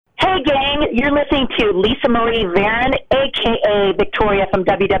Hey, gang, you're listening to Lisa Marie Varon, a.k.a. Victoria from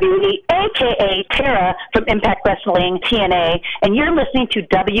WWE, a.k.a. Tara from Impact Wrestling TNA, and you're listening to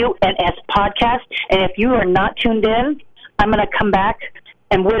WNS Podcast. And if you are not tuned in, I'm going to come back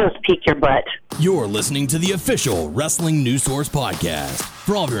and widow's peak your butt. You're listening to the official Wrestling News Source podcast.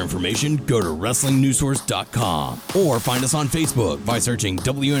 For all of your information, go to WrestlingNewsSource.com or find us on Facebook by searching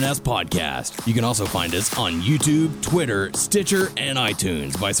WNS Podcast. You can also find us on YouTube, Twitter, Stitcher, and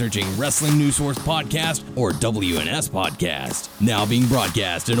iTunes by searching Wrestling News Source Podcast or WNS Podcast. Now being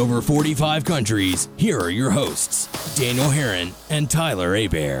broadcast in over 45 countries, here are your hosts, Daniel Herron and Tyler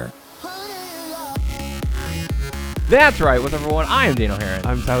Abear. That's right. What's up, everyone? I am Daniel Herron.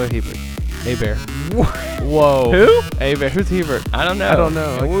 I'm Tyler Hebert. Hebert. Whoa. Who? Hebert. Who's Hebert? I don't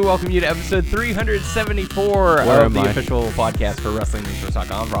know. And we welcome you to episode 374 of the official podcast for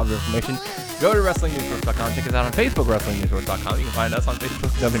WrestlingNewsSource.com. For all the information, go to WrestlingNewsSource.com. Check us out on Facebook, WrestlingNewsSource.com. You can find us on Facebook,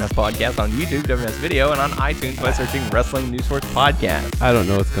 WNS Podcast, on YouTube, WNS Video, and on iTunes by searching Wrestling News Source Podcast. I don't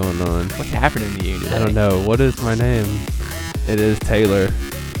know what's going on. What's happening to you today? I don't know. What is my name? It is Taylor.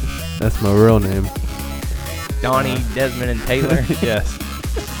 That's my real name. Donnie, Desmond, and Taylor. Yes.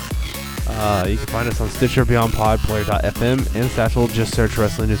 You can find us on Stitcher, Beyond Pod, Player.fm, and Satchel. Just search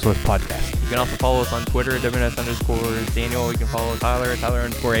Wrestling News Source Podcast. You can also follow us on Twitter at WNS_Daniel. You can follow Tyler at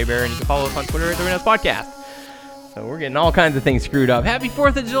Tyler_Abear, and you can follow us on Twitter at WNS Podcast. So we're getting all kinds of things screwed up. Happy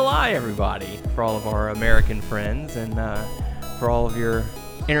 4th of July, everybody, for all of our American friends, and for all of your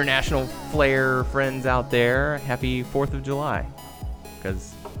international flair friends out there. Happy 4th of July,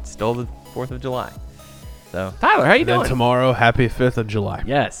 because it's still the 4th of July. So, Tyler, how you doing? Then tomorrow, happy 5th of July.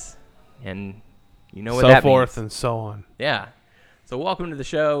 Yes. And you know what that means. So forth and so on. Yeah. So welcome to the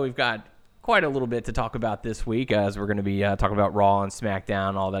show. We've got quite a little bit to talk about this week, as we're going to be talking about Raw and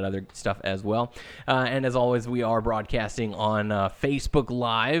SmackDown, all that other stuff as well. And as always, we are broadcasting on Facebook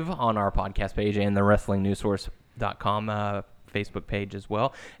Live on our podcast page and the WrestlingNewsSource.com Facebook page as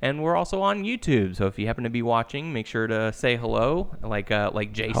well, and we're also on YouTube. So if you happen to be watching, make sure to say hello, like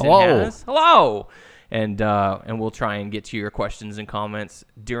Jason has. Hello. And we'll try and get to your questions and comments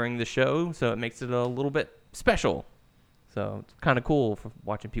during the show, so it makes it a little bit special. So it's kind of cool for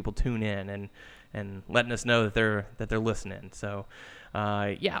watching people tune in and letting us know that they're listening. So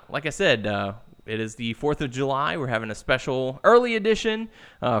yeah, like I said, it is the 4th of July. We're having a special early edition.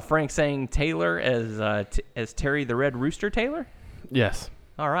 Frank saying Taylor as Terry the Red Rooster Taylor. Yes.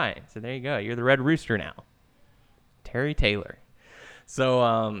 All right, so there you go. You're the Red Rooster now, Terry Taylor.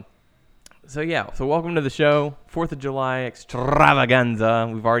 So yeah, so welcome to the show, 4th of July extravaganza.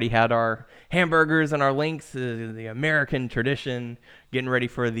 We've already had our hamburgers and our links, the American tradition, getting ready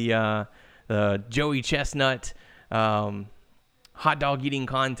for the Joey Chestnut hot dog eating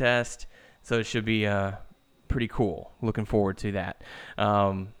contest. So it should be pretty cool. Looking forward to that.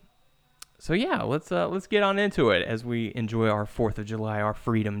 So yeah, let's get on into it as we enjoy our 4th of July, our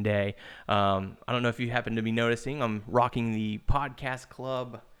Freedom Day. I don't know if you happen to be noticing, I'm rocking the Podcast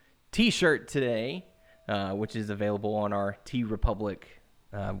Club T-shirt today, which is available on our T Republic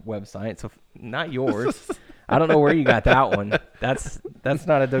website. So not yours. I don't know where you got that one. That's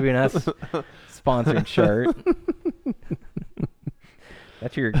not a WNS sponsored shirt.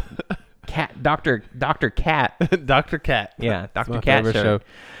 That's your cat, Dr. Cat. Dr. Cat. Yeah, Dr. My Cat favorite shirt. show.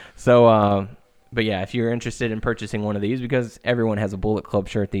 So, but yeah, if you're interested in purchasing one of these, because everyone has a Bullet Club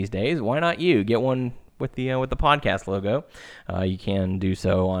shirt these days, why not you get one with the podcast logo? You can do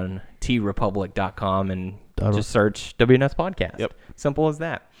so on tpublic.com and just search WNS Podcast. Yep. Simple as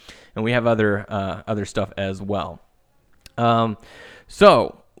that. And we have other stuff as well.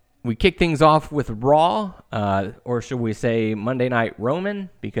 So we kick things off with Raw, or should we say Monday Night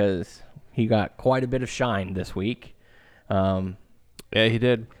Roman, because he got quite a bit of shine this week. Yeah, he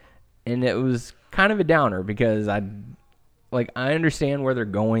did. And it was kind of a downer, because I understand where they're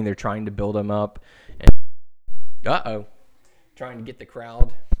going. They're trying to build him up. And, trying to get the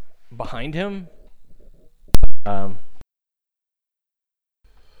crowd behind him. I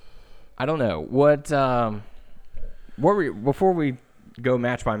don't know. Before we go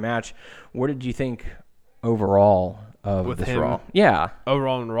match by match, what did you think overall of with this him? Raw? Yeah.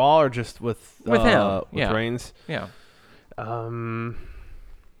 Overall in Raw, or just with him? With Yeah. Reigns? Yeah.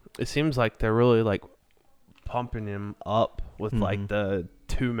 It seems like they're really pumping him up with the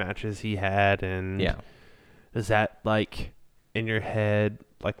 2 matches he had, and Yeah. is that in your head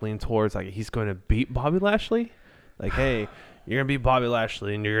lean towards he's going to beat Bobby Lashley? Hey, you're going to beat Bobby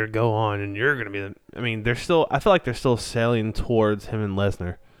Lashley and you're going to go on and you're going to be I feel like they're still sailing towards him and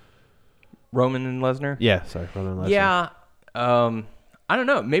Lesnar. Roman and Lesnar? Yeah, sorry, Roman and Lesnar. Yeah. I don't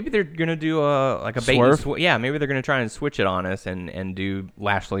know. Maybe they're gonna do a bait Swerve? yeah, maybe they're gonna try and switch it on us and do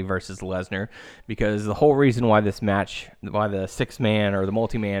Lashley versus Lesnar, because the whole reason why this match, why the 6-man or the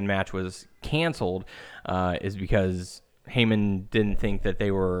multi-man match was canceled, is because Heyman didn't think that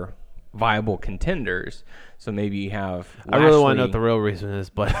they were viable contenders. So maybe you have Lashley, I really want to know what the real reason is,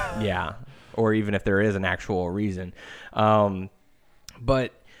 but yeah, or even if there is an actual reason.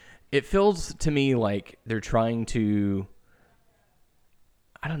 But it feels to me like they're trying to,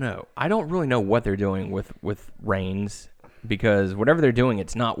 I don't know. I don't really know what they're doing with Reigns, because whatever they're doing,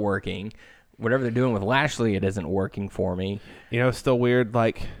 it's not working. Whatever they're doing with Lashley, it isn't working for me. you know, it's still weird.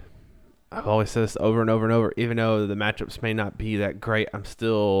 Like, I've always said this over and over and over, even though the matchups may not be that great, I'm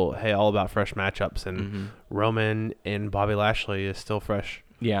still, all about fresh matchups, and Roman and Bobby Lashley is still fresh.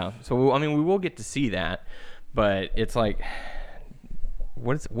 Yeah. So, I mean, we will get to see that, but it's like,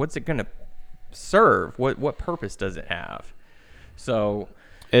 what's it going to serve? What purpose does it have? So,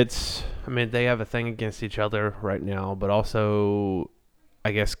 they have a thing against each other right now, but also,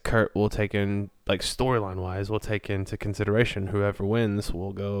 I guess Kurt will take in, like, storyline-wise, will take into consideration whoever wins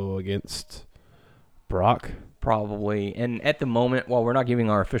will go against Brock. probably. And at the moment, while we're not giving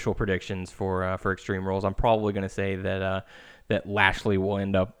our official predictions for Extreme Rules, I'm probably going to say that that Lashley will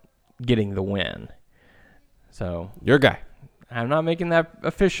end up getting the win. So Your guy. I'm not making that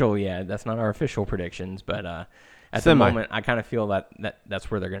official yet. That's not our official predictions, but at the Semi. moment, I kind of feel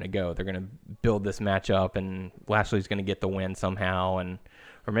that's where they're going to go. They're going to build this match up, and Lashley's going to get the win somehow,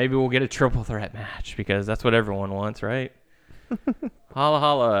 or maybe we'll get a triple threat match, because that's what everyone wants, right? Holla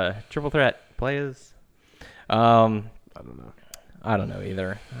holla, triple threat players. I don't know. I don't know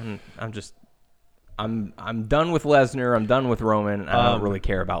either. I'm done with Lesnar. I'm done with Roman. I don't really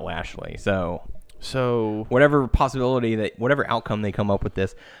care about Lashley. So whatever outcome they come up with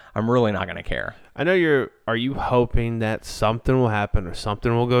this, I'm really not going to care. I know are you hoping that something will happen or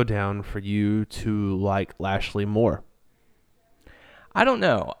something will go down for you to like Lashley more? I don't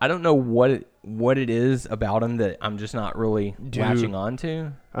know. I don't know what it is about him that I'm just not really latching on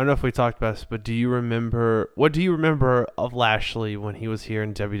to. I don't know if we talked about this, but what do you remember of Lashley when he was here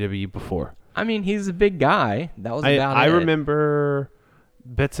in WWE before? I mean, he's a big guy. That was about it. I remember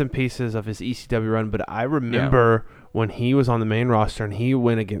bits and pieces of his ECW run, but I remember when he was on the main roster and he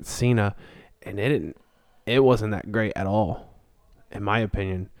went against Cena, and it wasn't that great at all, in my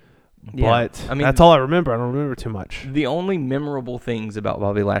opinion. Yeah. But I mean, that's all I remember. I don't remember too much. The only memorable things about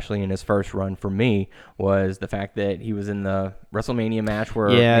Bobby Lashley in his first run for me was the fact that he was in the WrestleMania match where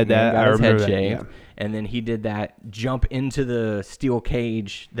McMahon got his head shaved, and then he did that jump into the steel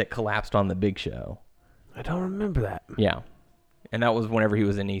cage that collapsed on the Big Show. I don't remember that. Yeah. And that was whenever he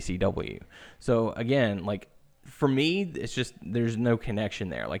was in ECW. So, again, like, for me, it's just there's no connection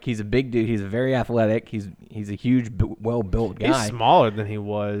there. Like, he's a big dude. He's very athletic. He's a huge, well-built guy. He's smaller than he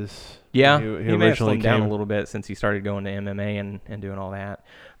was. Yeah, when he may have slimmed down a little bit since he started going to MMA and doing all that.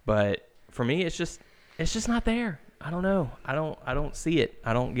 But for me, it's just not there. I don't know. I don't see it.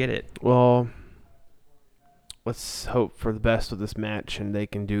 I don't get it. Well, let's hope for the best with this match, and they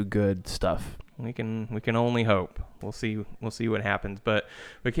can do good stuff. We can only hope. We'll see what happens. But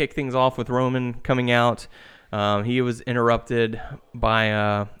we kick things off with Roman coming out. He was interrupted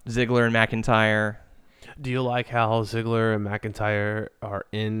by Ziggler and McIntyre. Do you like how Ziggler and McIntyre are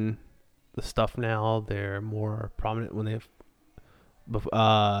in the stuff now? They're more prominent than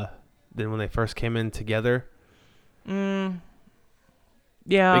when they first came in together. Yeah.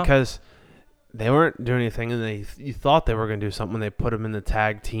 Because they weren't doing anything, and you thought they were going to do something when they put them in the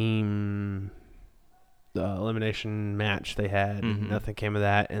tag team elimination match they had. Mm-hmm. Nothing came of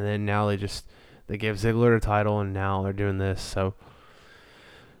that, and then now they gave Ziggler the title, and now they're doing this, so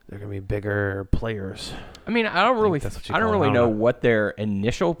they're going to be bigger players. I mean, I don't really know what their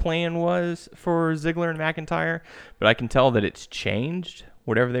initial plan was for Ziggler and McIntyre, but I can tell that it's changed,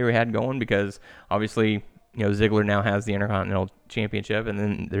 whatever they had going, because obviously, Ziggler now has the Intercontinental Championship, and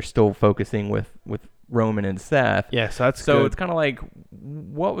then they're still focusing with Roman and Seth. Yeah, so that's so good. It's kind of like,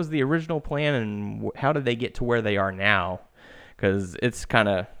 what was the original plan, and how did they get to where they are now? Because it's kind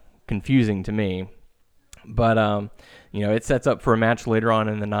of confusing to me. But it sets up for a match later on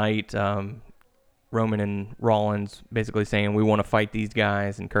in the night. Roman and Rollins basically saying, we want to fight these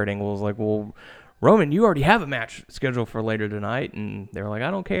guys, and Kurt Angle was like, well, Roman, you already have a match scheduled for later tonight, and they were like,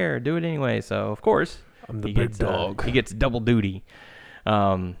 I don't care, do it anyway. So of course I'm the big dog. He gets double duty.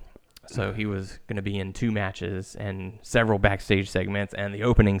 So he was going to be in 2 matches and several backstage segments and the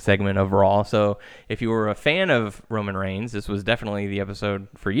opening segment of Raw. So if you were a fan of Roman Reigns, this was definitely the episode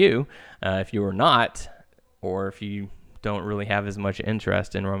for you. If you were not, or if you don't really have as much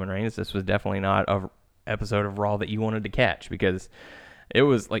interest in Roman Reigns, this was definitely not an episode of Raw that you wanted to catch, because It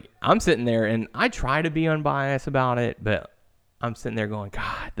was like, I'm sitting there, and I try to be unbiased about it, but I'm sitting there going,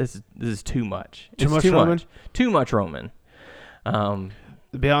 God, this is too much. Too much Roman? Too much Roman. To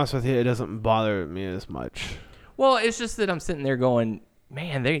be honest with you, it doesn't bother me as much. Well, it's just that I'm sitting there going,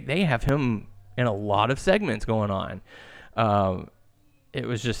 man, they have him in a lot of segments going on. It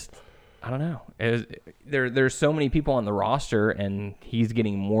was just, I don't know. There's so many people on the roster, and he's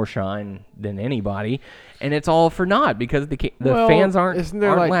getting more shine than anybody, and it's all for naught because the fans aren't. Isn't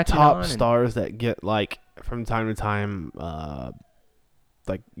there aren't like latching top on stars that get like from time to time,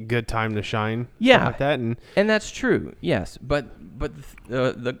 like good time to shine? Yeah, like that, and that's true. Yes, but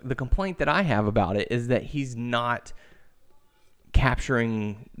the complaint that I have about it is that he's not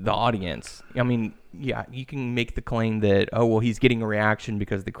capturing the audience. I mean, yeah, you can make the claim that, oh, well, he's getting a reaction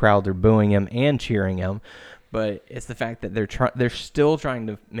because the crowds are booing him and cheering him, but it's the fact that they're still trying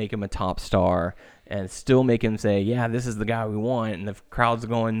to make him a top star and still make him say, yeah, this is the guy we want, and the crowd's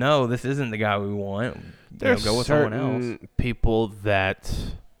going, no, this isn't the guy we want. There's go with someone else. People that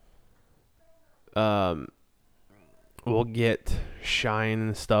will get shine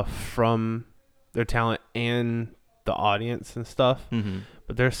and stuff from their talent and the audience and stuff,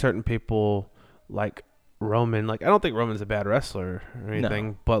 but there's certain people like Roman. Like, I don't think Roman's a bad wrestler or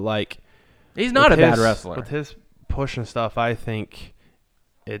anything, but like, he's not a bad wrestler. With his push and stuff, I think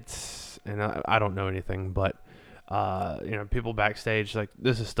it's, and I don't know anything, but people backstage, like,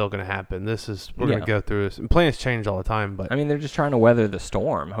 this is still going to happen. We're going to go through this. And plans change all the time, but I mean, they're just trying to weather the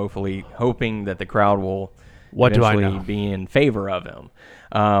storm, hoping that the crowd will be in favor of him.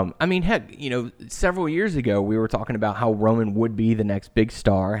 I mean, heck, several years ago we were talking about how Roman would be the next big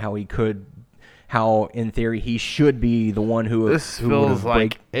star, how in theory he should be the one who feels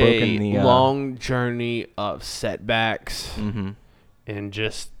like a long journey of setbacks and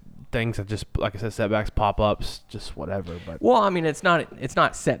just things that just, like I said, setbacks, pop-ups, just whatever. But well, I mean, it's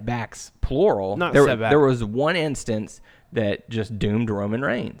not setbacks plural. There was one instance that just doomed Roman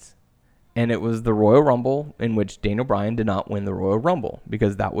Reigns. And it was the Royal Rumble, in which Daniel Bryan did not win the Royal Rumble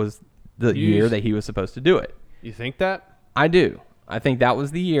because that was the year that he was supposed to do it. You think that? I do. I think that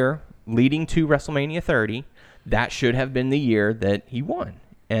was the year leading to WrestleMania 30. That should have been the year that he won.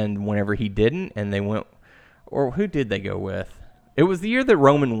 And whenever he didn't, and they went, or who did they go with? It was the year that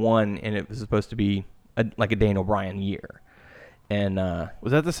Roman won, and it was supposed to be like a Daniel Bryan year. And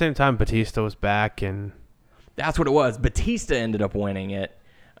was that the same time Batista was back? And that's what it was. Batista ended up winning it.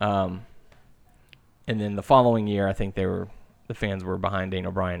 And then the following year, I think the fans were behind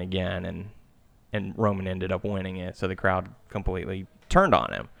Daniel Bryan again, and Roman ended up winning it. So the crowd completely turned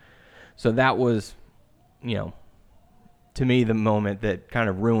on him. So that was, to me, the moment that kind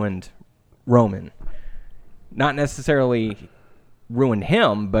of ruined Roman. Not necessarily ruined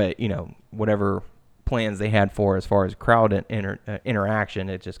him, but whatever plans they had as far as crowd interaction,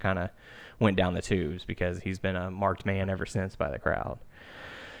 it just kind of went down the tubes because he's been a marked man ever since by the crowd.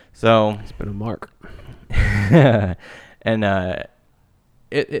 So it's been a mark. And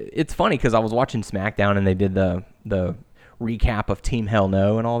it's funny because I was watching SmackDown and they did the recap of Team Hell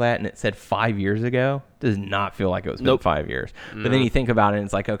No and all that, and it said 5 years ago. Does not feel like it was been 5 years. No. But then you think about it, and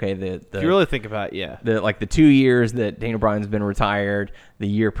it's like, okay, if you really think about it, yeah. The 2 years that Daniel Bryan's been retired, the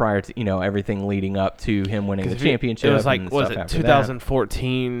year prior to everything leading up to him winning the championship. It was like, was it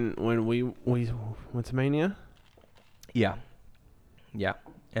 2014 when we went to Mania? Yeah.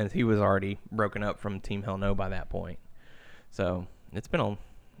 And he was already broken up from Team Hell No by that point. So it's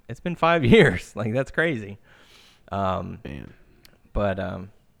been 5 years. Like, that's crazy. Man. But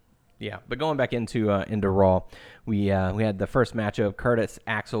But going back into Raw, we had the first matchup: Curtis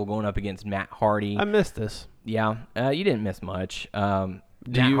Axel going up against Matt Hardy. I missed this. Yeah, you didn't miss much. Matt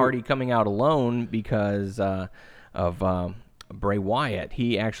Hardy coming out alone because of Bray Wyatt.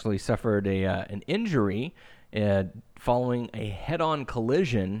 He actually suffered an injury following a head-on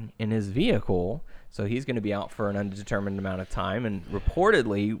collision in his vehicle, so he's going to be out for an undetermined amount of time, and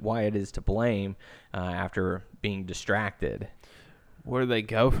reportedly Wyatt is to blame after being distracted. Where do they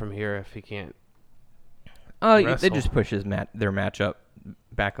go from here if he can't they just push their matchup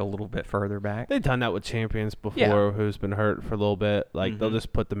back a little bit further back. They've done that with champions before who's been hurt for a little bit. Like, they'll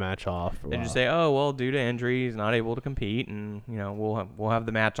just put the match off. They just say, oh, well, due to injury, he's not able to compete, and we'll have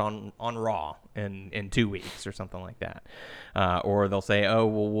the match on Raw in 2 weeks or something like that. Or they'll say, oh,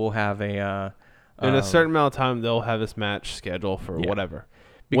 well, we'll have a in a certain amount of time, they'll have this match scheduled for whatever.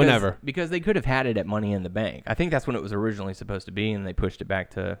 Whenever. Because they could have had it at Money in the Bank. I think that's when it was originally supposed to be, and they pushed it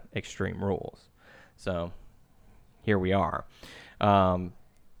back to Extreme Rules. So here we are. But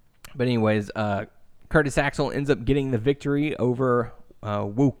anyways, Curtis Axel ends up getting the victory over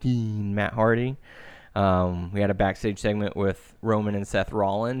Woking Matt Hardy. We had a backstage segment with Roman and Seth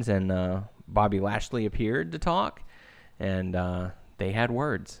Rollins, and Bobby Lashley appeared to talk, and they had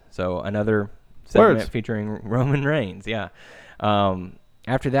words. So another segment featuring Roman Reigns, yeah.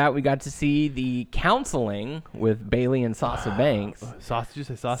 After that, we got to see the counseling with Bayley and Sasha Banks. Did you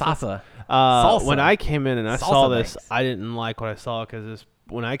say Sasha? Sasha. Salsa. When I came in and I saw this, Banks. I didn't like what I saw because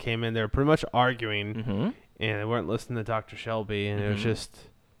when I came in, they were pretty much arguing, and they weren't listening to Dr. Shelby, and it was just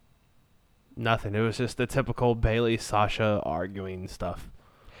nothing. It was just the typical Bayley-Sasha arguing stuff.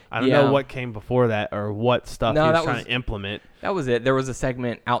 I don't know what came before that or what stuff he was trying to implement. That was it. There was a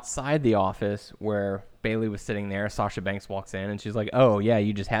segment outside the office where Bayley was sitting there. Sasha Banks walks in, and she's like, "Oh, yeah,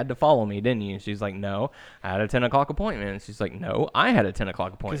 you just had to follow me, didn't you?" And she's like, "No, I had a 10 o'clock appointment." And she's like, "No, I had a 10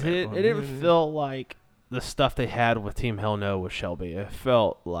 o'clock appointment." Because it didn't feel like the stuff they had with Team Hell No with Shelby. It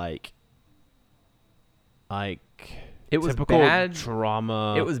felt like it was typical bad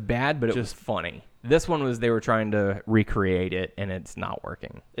drama. It was bad, but it was funny. This one was they were trying to recreate it, and it's not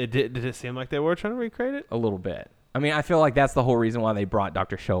working. Did it seem like they were trying to recreate it? A little bit. I mean, I feel like that's the whole reason why they brought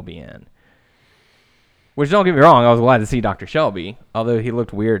Dr. Shelby in. Which, don't get me wrong, I was glad to see Dr. Shelby, although he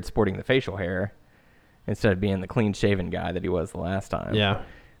looked weird sporting the facial hair instead of being the clean-shaven guy that he was the last time. Yeah.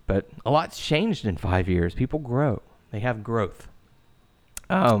 But a lot's changed in 5 years. People grow. They have growth.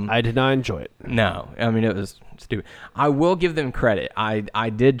 I did not enjoy it. No. I mean, it was stupid. I will give them credit. I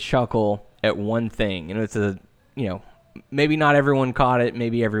did chuckle at one thing, and it's maybe not everyone caught it,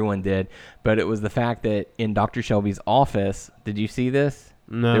 maybe everyone did, but it was the fact that in Dr. Shelby's office, did you see this?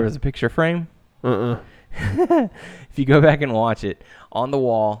 No. There was a picture frame. If you go back and watch it, on the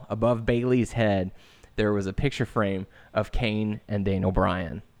wall above Bayley's head, there was a picture frame of Kane and Daniel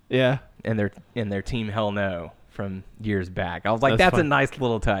Bryan. Yeah. And their Team Hell No from years back. I was like, that's fun. a nice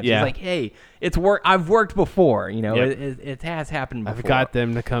little touch. Yeah. It's like, hey, it's work. I've worked before. Yep. It has happened before. I've got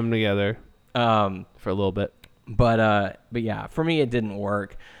them to come together for a little bit. But yeah, for me, it didn't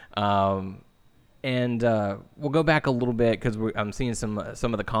work. And we'll go back a little bit because I'm seeing some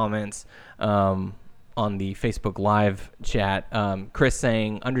of the comments on the Facebook Live chat. Chris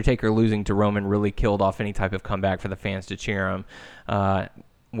saying Undertaker losing to Roman really killed off any type of comeback for the fans to cheer him.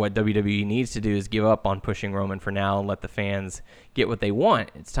 What WWE needs to do is give up on pushing Roman for now and let the fans get what they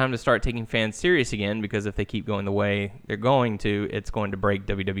want. It's time to start taking fans serious again, because if they keep going the way they're going to, it's going to break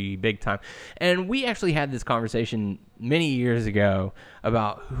WWE big time. And we actually had this conversation many years ago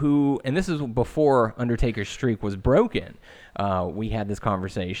about who, and this is before Undertaker's streak was broken. We had this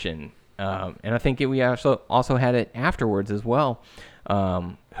conversation, and I think we also had it afterwards as well.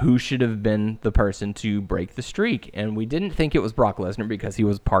 Who should have been the person to break the streak? And we didn't think it was Brock Lesnar because he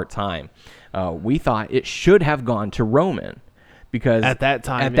was part-time. We thought it should have gone to Roman, because at that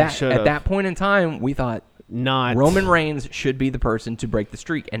time, at that point in time, we thought Roman Reigns should be the person to break the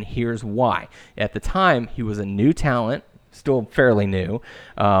streak, and here's why. At the time, he was a new talent, still fairly new.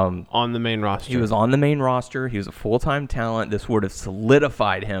 On the main roster. He was on the main roster. He was a full-time talent. This would have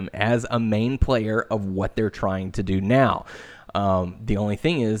solidified him as a main player of what they're trying to do now. The only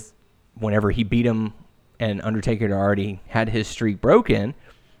thing is, whenever he beat him and Undertaker had already had his streak broken,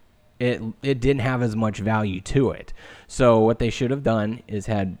 it didn't have as much value to it. So what they should have done is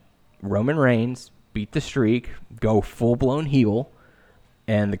had Roman Reigns beat the streak, go full-blown heel,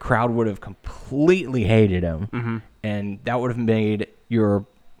 and the crowd would have completely hated him. And that would have made your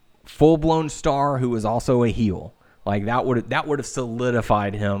full-blown star who was also a heel. Like, that would have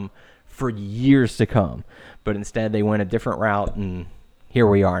solidified him for years to come. But instead, they went a different route, and here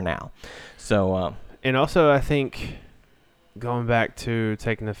we are now. So, and also, I think going back to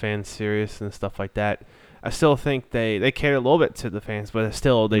taking the fans serious and stuff like that, I still think they cater a little bit to the fans, but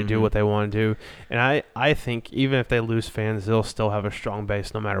still they do what they want to do. And I think even if they lose fans, they'll still have a strong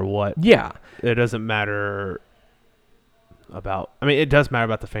base no matter what. Yeah. It doesn't matter about – I mean, it does matter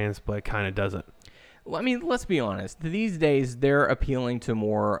about the fans, but it kind of doesn't. Well, I mean, let's be honest. These days, they're appealing to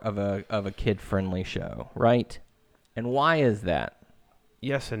more of a kid-friendly show, right? And why is that?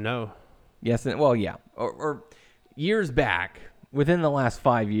 Yes and no. Yes, and well, yeah. Or years back, within the last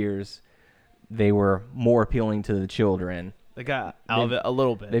 5 years, they were more appealing to the children. They got out of it a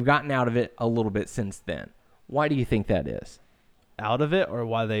little bit. They've gotten out of it a little bit since then. Why do you think that is? Out of it, or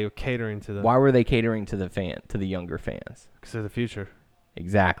why they were catering to them? Why were they catering to the younger fans? Because of the future.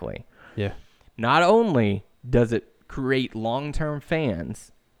 Exactly. Yeah. Not only does it create long-term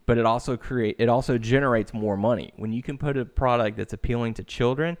fans, but it also generates more money. When you can put a product that's appealing to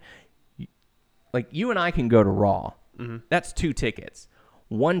children, like you and I can go to Raw. That's 2 tickets.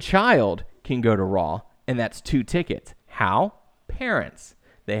 One child can go to Raw, and that's 2 tickets. How? Parents.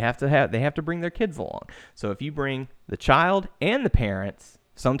 They have to bring their kids along. So if you bring the child and the parents,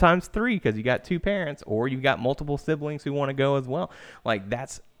 sometimes 3 because you got 2 parents, or you got multiple siblings who want to go as well. Like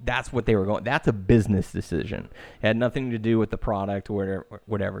that's what they were going. That's a business decision. It had nothing to do with the product or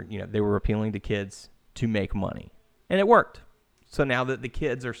whatever. You know, they were appealing to kids to make money, and it worked. So now that the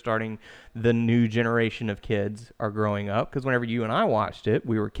kids are starting, the new generation of kids are growing up. Because whenever you and I watched it,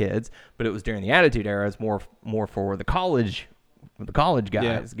 we were kids, but it was during the Attitude Era. It's more for the college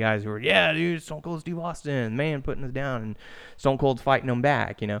guys, guys who were, dude, Stone Cold Steve Austin, man, putting us down, and Stone Cold's fighting them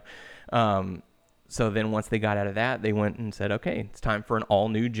back, you know. So then once they got out of that, they went and said, okay, it's time for an all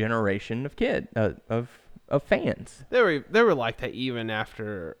new generation of of fans. They were like that even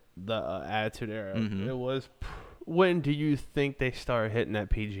after the Attitude Era. Mm-hmm. It was. When do you think they started hitting that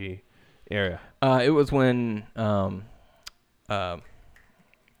PG area? It was when I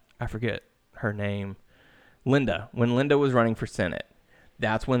forget her name, Linda. When Linda was running for Senate,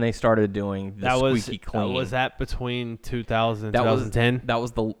 that's when they started doing the squeaky clean. Was that between 2000 that 2010? That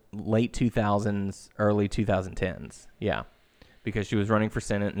was the late 2000s, early 2010s. Yeah, because she was running for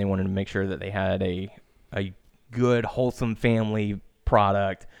Senate, and they wanted to make sure that they had a good, wholesome family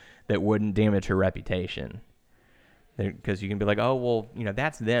product that wouldn't damage her reputation. Because you can be like, oh, well, you know,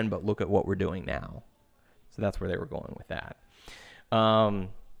 that's then, but look at what we're doing now. So that's where they were going with that.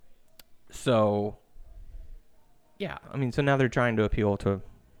 So, yeah, I mean, so now they're trying to appeal to,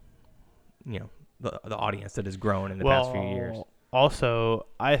 you know, the audience that has grown in the past few years. Also,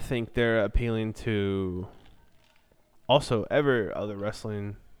 I think they're appealing to also every other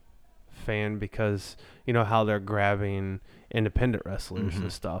wrestling fan because, you know, how they're grabbing independent wrestlers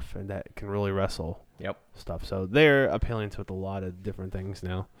and stuff, and that can really wrestle. Yep. Stuff. So they're appealing to a lot of different things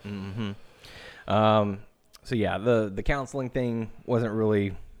now. Mm-hmm. So yeah, the counseling thing wasn't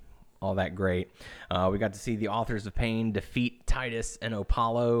really all that great. We got to see the Authors of Pain defeat Titus and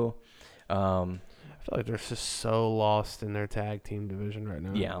Opalo. I feel like they're just so lost in their tag team division right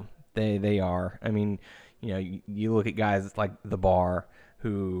now. Yeah, they are. I mean, you know, you look at guys like The Bar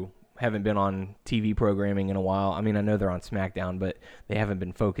who haven't been on TV programming in a while. I mean, I know they're on SmackDown, but they haven't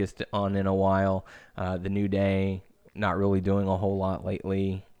been focused on in a while. The New Day, not really doing a whole lot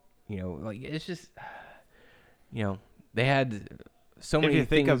lately. You know, like it's just, you know, they had so many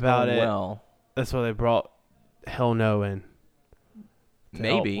things going well. That's why they brought Hell No in.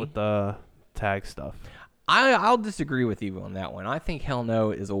 Maybe with the tag stuff. I'll disagree with you on that one. I think Hell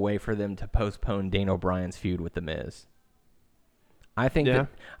No is a way for them to postpone Daniel Bryan's feud with The Miz. I heard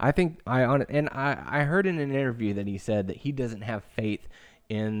in an interview that he said that he doesn't have faith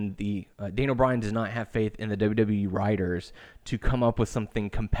in the Daniel Bryan does not have faith in the WWE writers to come up with something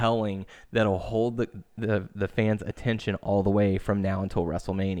compelling that'll hold the fans' attention all the way from now until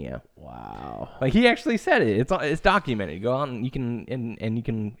WrestleMania. Wow! Like he actually said it. It's documented. Go out and you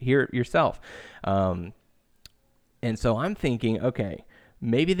can hear it yourself. And so I'm thinking, okay,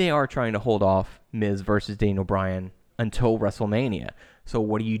 maybe they are trying to hold off Miz versus Daniel Bryan until WrestleMania. So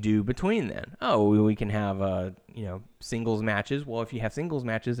what do you do between then? Oh, we can have singles matches. Well, if you have singles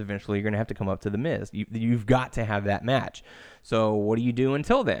matches, eventually you're going to have to come up to The Miz. You've got to have that match. So what do you do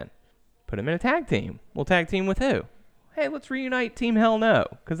until then? Put him in a tag team. We'll tag team with who? Hey, let's reunite Team Hell No,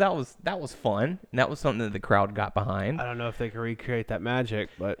 because that was fun, and that was something that the crowd got behind. I don't know if they can recreate that magic,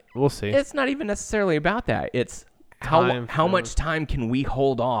 but we'll see. It's not even necessarily about that. It's how much time can we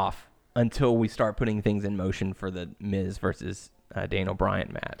hold off until we start putting things in motion for the Miz versus Daniel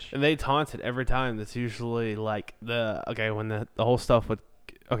Bryan match. And they taunt it every time. That's usually like when the whole stuff with,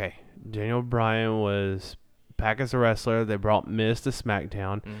 Daniel Bryan was back as a wrestler. They brought Miz to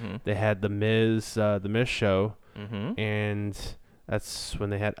SmackDown. Mm-hmm. They had the Miz show. Mm-hmm. And that's when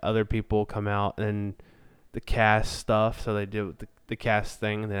they had other people come out and the cast stuff. So they did the cast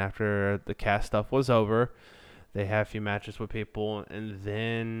thing. And then after the cast stuff was over, they had a few matches with people. And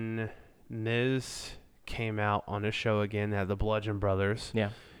then Miz came out on his show again. They had the Bludgeon Brothers. Yeah.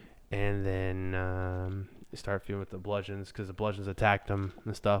 And then they started feuding with the Bludgeons because the Bludgeons attacked them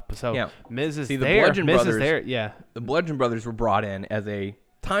and stuff. But so Miz is there. Bludgeon Miz Brothers, is there. Yeah. The Bludgeon Brothers were brought in as a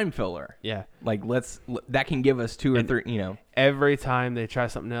time filler. Yeah. Like that can give us 2 or 3, Every time they try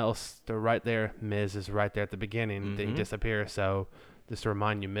something else, they're right there. Miz is right there at the beginning. Mm-hmm. Then he disappears. So just to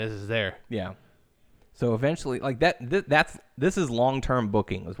remind you, Miz is there. Yeah. So eventually, like this is long-term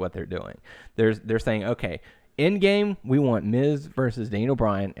booking is what they're doing. They're saying, okay, in game we want Miz versus Daniel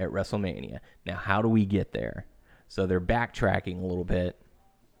Bryan at WrestleMania. Now, how do we get there? So they're backtracking a little bit,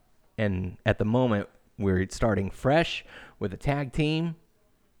 and at the moment we're starting fresh with a tag team.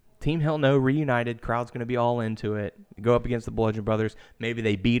 Team Hell No reunited. Crowd's going to be all into it. Go up against the Bludgeon Brothers. Maybe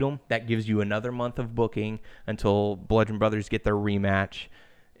they beat them. That gives you another month of booking until Bludgeon Brothers get their rematch,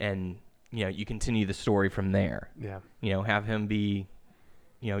 and you continue the story from there. Yeah. Have him be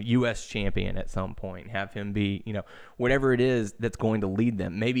U.S. champion at some point. Have him be, whatever it is that's going to lead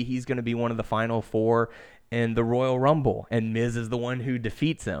them. Maybe he's going to be one of the final 4 in the Royal Rumble, and Miz is the one who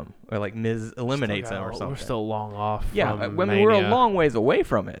defeats him, or like Miz eliminates him or something. We're still long off. Yeah, from we're a long ways away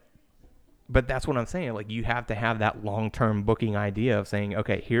from it. But that's what I'm saying. Like, you have to have that long-term booking idea of saying,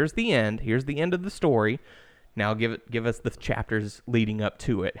 okay, here's the end. Here's the end of the story. Now give us the chapters leading up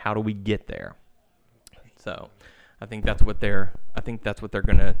to it. How do we get there? So, I think that's what they're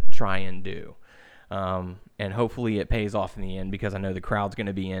gonna try and do, and hopefully it pays off in the end, because I know the crowd's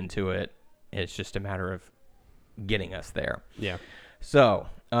gonna be into it. It's just a matter of getting us there. Yeah. So,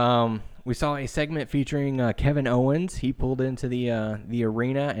 we saw a segment featuring Kevin Owens. He pulled into the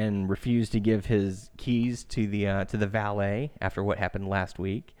arena and refused to give his keys to the valet after what happened last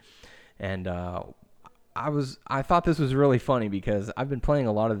week. And I thought this was really funny, because I've been playing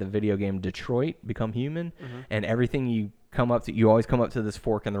a lot of the video game Detroit Become Human, and everything you always come up to this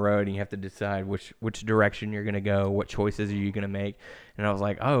fork in the road, and you have to decide which direction you're going to go, what choices are you going to make. And I was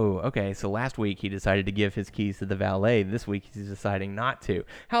like, oh, okay, so last week he decided to give his keys to the valet. This week he's deciding not to.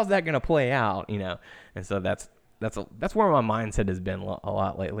 How's that going to play out, And so that's where my mindset has been a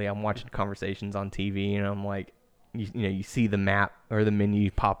lot lately. I'm watching conversations on TV, and I'm like, you see the map or the menu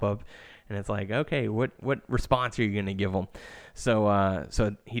pop up, and it's like, okay, what response are you going to give them?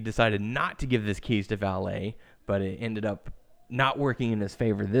 So he decided not to give his keys to valet, but it ended up not working in his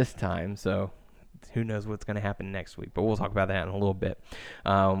favor this time. So who knows what's going to happen next week, but we'll talk about that in a little bit.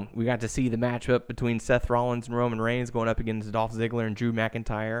 We got to see the matchup between Seth Rollins and Roman Reigns going up against Dolph Ziggler and Drew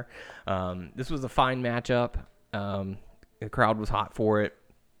McIntyre. This was a fine matchup. The crowd was hot for it.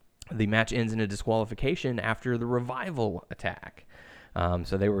 The match ends in a disqualification after the Revival attack.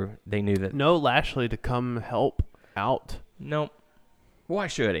 So they knew that. No Lashley to come help out. Nope. Why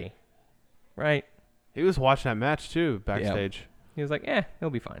should he? Right? He was watching that match too backstage. Yeah. He was like, he'll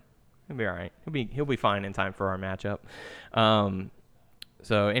be fine. He'll be all right. He'll be fine in time for our matchup.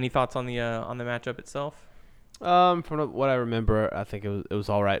 So any thoughts on the matchup itself? From what I remember, I think it was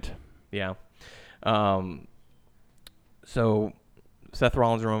all right. Yeah. So Seth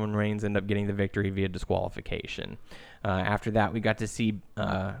Rollins and Roman Reigns end up getting the victory via disqualification. After that, we got to see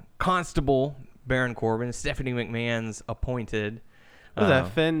Constable Baron Corbin, Stephanie McMahon's appointed. Was that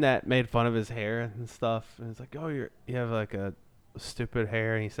Finn that made fun of his hair and stuff? And it's like, oh, you have like a stupid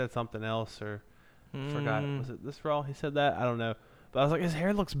hair, and he said something else, or forgot. Was it this Raw? He said that? I don't know. But I was like, his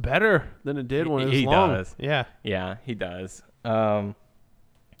hair looks better than it did when it was long. He does. Yeah, he does. And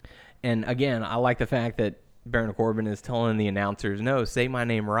again, I like the fact that Baron Corbin is telling the announcers, no, say my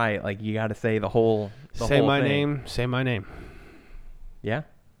name right. Like, you got to say the whole Say my thing. name. Say my name. Yeah?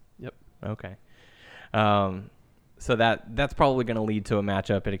 Yep. Okay. So that's probably going to lead to a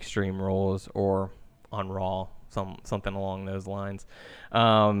matchup at Extreme Rules or on Raw, something along those lines.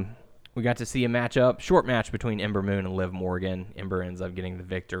 We got to see a short match between Ember Moon and Liv Morgan. Ember ends up getting the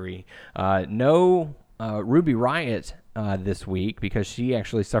victory. No Ruby Riott this week, because she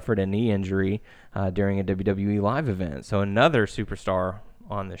actually suffered a knee injury during a WWE Live event. So another superstar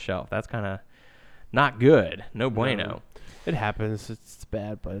on the shelf. That's kind of not good. No bueno. No, it happens. It's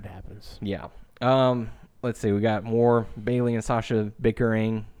bad, but it happens. Yeah. Let's see. We got more Bayley and Sasha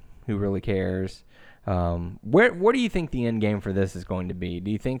bickering. Who really cares? What do you think the end game for this is going to be? Do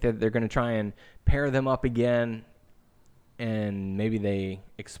you think that they're going to try and pair them up again, and maybe they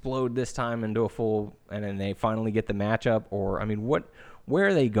explode this time into a full, and then they finally get the matchup? Or, I mean, where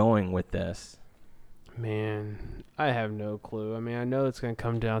are they going with this? Man, I have no clue. I mean, I know it's going to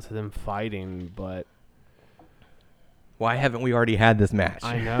come down to them fighting, but why haven't we already had this match?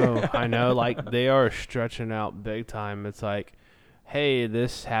 I know. Like, they are stretching out big time. It's like, hey,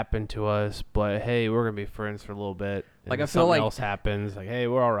 this happened to us, but hey, we're going to be friends for a little bit. Like, I feel something like else happens. Like, hey,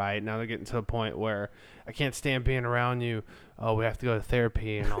 we're all right. Now they're getting to the point where I can't stand being around you. Oh, we have to go to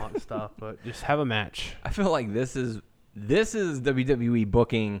therapy and all that stuff. But just have a match. I feel like this is WWE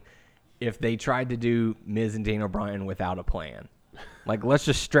booking if they tried to do Miz and Daniel Bryan without a plan. Like, let's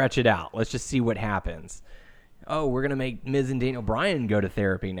just stretch it out. Let's just see what happens. Oh, we're going to make Miz and Daniel Bryan go to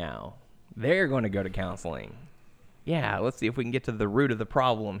therapy now. They're going to go to counseling. Yeah, let's see if we can get to the root of the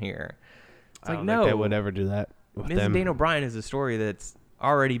problem here. It's I like, don't no. think they would ever do that with Miz them. and Daniel Bryan is a story that's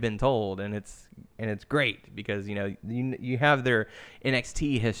already been told, and it's great because, you have their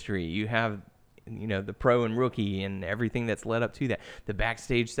NXT history. You have, the pro and rookie and everything that's led up to that. The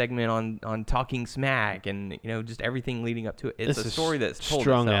backstage segment on Talking Smack and, just everything leading up to it. It's a story that's told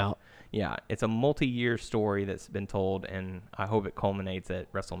strung itself. out. Yeah, it's a multi-year story that's been told, and I hope it culminates at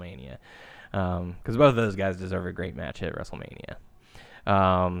WrestleMania. Because both of those guys deserve a great match at WrestleMania.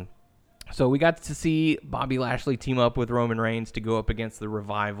 So we got to see Bobby Lashley team up with Roman Reigns to go up against the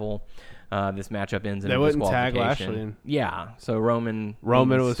Revival. This matchup ends in They a wouldn't disqualification. tag Lashley in. Yeah, so Roman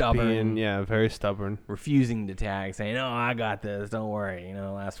was stubborn, being, very stubborn. refusing to tag, saying, "No, I got this. Don't worry. You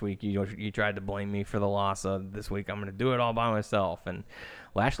know, last week you tried to blame me for the loss. This week I'm going to do it all by myself." And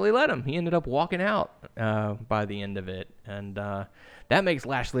Lashley let him. He ended up walking out by the end of it, and that makes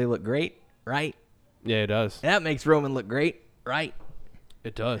Lashley look great, right? Yeah, it does. That makes Roman look great, right?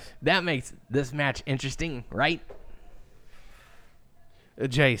 It does. That makes this match interesting, right?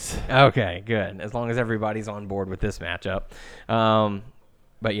 Jace. Okay, good. As long as everybody's on board with this matchup.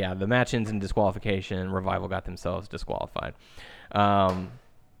 But yeah, the match ends in disqualification. Revival got themselves disqualified.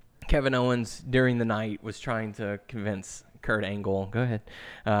 Kevin Owens, during the night, was trying to convince Kurt Angle. Go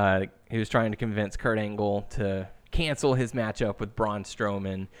ahead. He was trying to convince Kurt Angle to cancel his matchup with Braun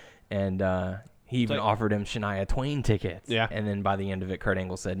Strowman, and he even offered him Shania Twain tickets. Yeah. And then by the end of it, Kurt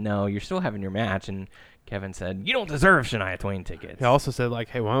Angle said, "No, you're still having your match." And Kevin said, "You don't deserve Shania Twain tickets." He also said, like,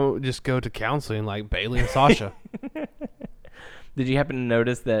 hey, why don't we just go to counseling like Bailey and Sasha? Did you happen to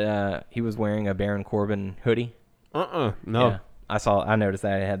notice that he was wearing a Baron Corbin hoodie? No. Yeah, I noticed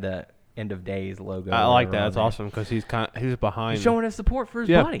that it had the End of Days logo. I like that. on It's there. awesome because he's behind. He's showing his support for his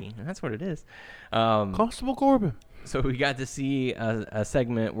buddy. That's what it is. Constable Corbin. So we got to see a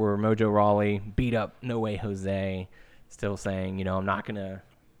segment where Mojo Rawley beat up No Way Jose, still saying, you know, I'm not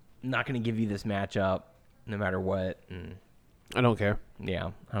gonna give you this matchup no matter what. And I don't care.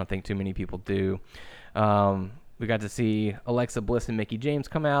 yeah, I don't think too many people do. We got to see Alexa Bliss and Mickie James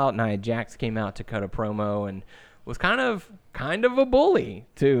come out. Nia Jax came out to cut a promo and was kind of a bully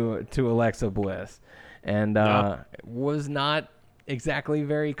to Alexa Bliss, and was not exactly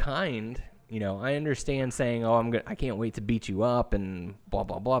very kind. You know, I understand saying, "Oh, I can't wait to beat you up," and blah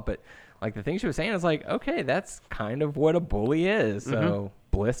blah blah. But like the thing she was saying is like, okay, that's kind of what a bully is. So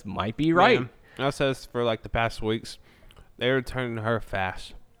Bliss might be right. Man, that says for like the past weeks, they were turning her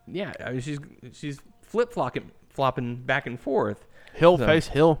fast. Yeah, I mean, she's flopping back and forth. Hill So- face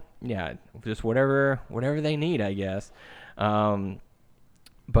hill. Yeah, just whatever they need, I guess.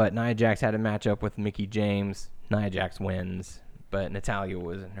 But Nia Jax had a matchup with Mickie James. Nia Jax wins, but Natalya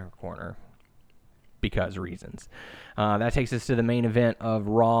was in her corner because reasons. That takes us to the main event of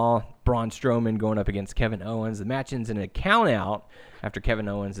Raw. Braun Strowman going up against Kevin Owens. The match ends in a count out after Kevin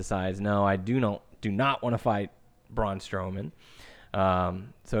Owens decides, no, I do not want to fight Braun Strowman.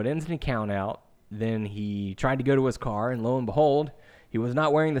 So it ends in a count out. Then he tried to go to his car, and lo and behold, he was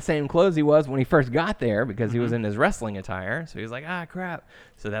not wearing the same clothes he was when he first got there because he was in his wrestling attire. So he was like, crap.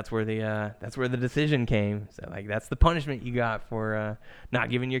 So that's where the decision came. So like that's the punishment you got for not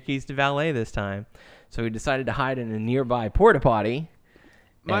giving your keys to valet this time. So he decided to hide in a nearby porta potty.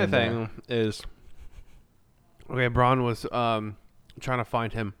 My And, thing is, okay, Braun was trying to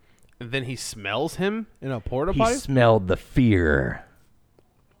find him, and then he smells him in a porta He potty. smelled the fear.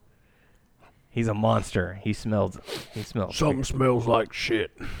 He's a monster. He smells. Something smells like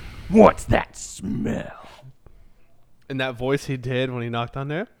shit. What's that smell? And that voice he did when he knocked on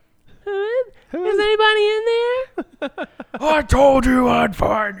there. Is anybody in there? I told you I'd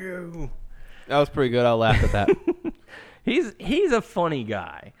find you. That was pretty good. I laughed at that. He's a funny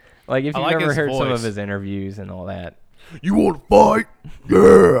guy. Like if I you've like ever his heard some of voice. his interviews and all that. You want to fight?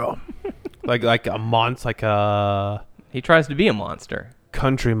 Yeah. like a monster, like a He tries to be a monster.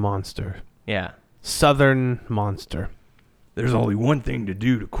 country monster, Yeah. southern monster. There's only one thing to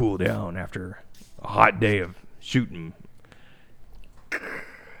do to cool down after a hot day of shooting.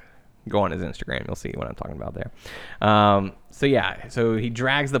 Go on his Instagram. You'll see what I'm talking about there. So he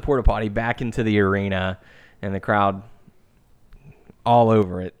drags the porta potty back into the arena, and the crowd all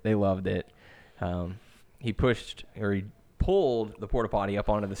over it. They loved it. He pulled the porta potty up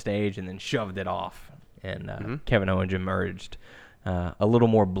onto the stage and then shoved it off. And Kevin Owens emerged a little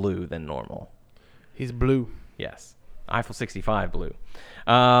more blue than normal. He's blue. Yes. Eiffel 65 blue.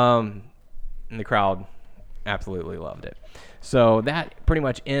 And the crowd absolutely loved it. So that pretty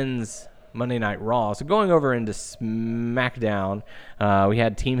much ends Monday Night Raw. So going over into SmackDown, we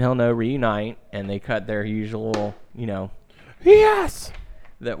had Team Hell No reunite, and they cut their usual, Yes.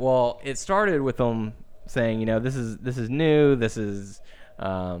 it started with them saying, this is new. This is,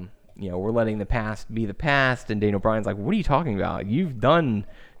 we're letting the past be the past. And Daniel Bryan's like, what are you talking about? You've done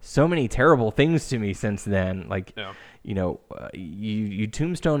so many terrible things to me since then. Like, you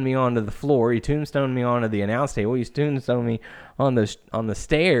tombstone me onto the floor. You tombstone me onto the announce table. You tombstone me on the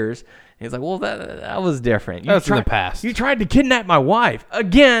stairs. And he's like, well, that was different. That's in the past. You tried to kidnap my wife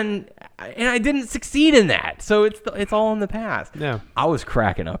again, and I didn't succeed in that. So it's all in the past. Yeah. I was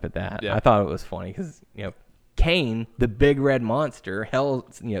cracking up at that. Yeah. I thought it was funny because Kane, the big red monster,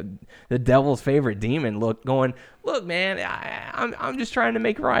 the devil's favorite demon, look, man, I'm just trying to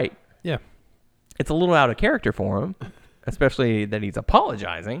make right. Yeah. It's a little out of character for him, especially that he's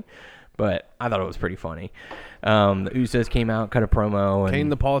apologizing, but I thought it was pretty funny. The Usos came out, cut a promo. Kane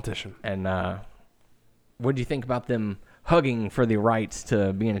the politician. And what do you think about them hugging for the rights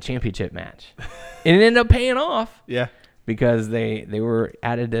to be in a championship match? And it ended up paying off. Yeah. Because they were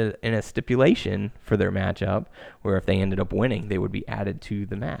added in a stipulation for their matchup where if they ended up winning, they would be added to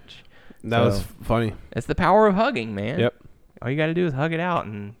the match. That was funny. It's the power of hugging, man. Yep. All you got to do is hug it out,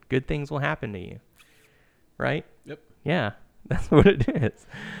 and good things will happen to you. Right? Yep. Yeah, that's what it is.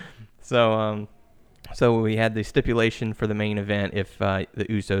 So we had the stipulation for the main event. If the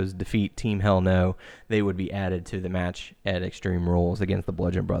Usos defeat Team Hell No, they would be added to the match at Extreme Rules against the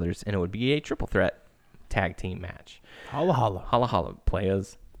Bludgeon Brothers, and it would be a triple threat tag team match. Holla holla. Holla holla,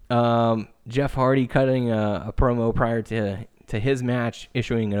 players. Jeff Hardy cutting a promo prior to his match,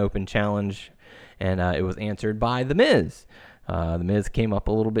 issuing an open challenge, and it was answered by The Miz. The Miz came up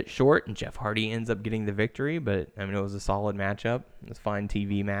a little bit short, and Jeff Hardy ends up getting the victory, but, I mean, it was a solid matchup. It was a fine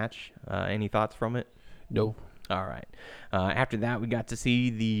TV match. Any thoughts from it? No. All right. After that, we got to see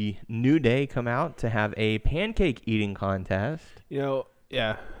the New Day come out to have a pancake eating contest. Yeah.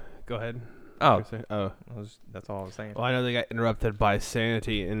 Go ahead. Oh, that's all I was saying. Well, I know they got interrupted by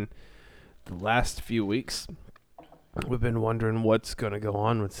Sanity in the last few weeks. We've been wondering what's going to go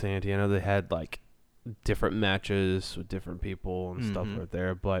on with Sanity. I know they had, different matches with different people and stuff right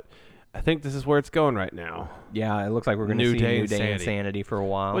there, but I think this is where it's going right now. Yeah, it looks like we're going to see New Day and Sanity for a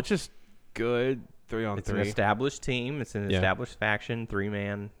while. Which is good. 3-on-3. It's an established team. It's an established faction,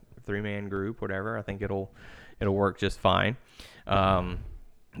 three-man group, whatever. I think it'll work just fine.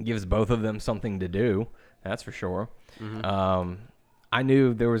 Gives both of them something to do, that's for sure. I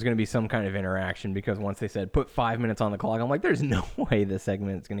knew there was going to be some kind of interaction because once they said put 5 minutes on the clock, I'm like, there's no way this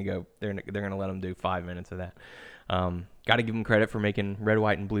segment is going to go. They're going to let them do 5 minutes of that. Got to give them credit for making red,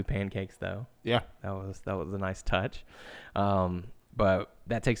 white, and blue pancakes, though. Yeah, that was a nice touch. But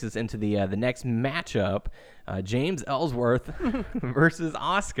that takes us into the next matchup: James Ellsworth versus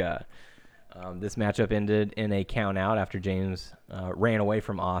Asuka. This matchup ended in a count out after James ran away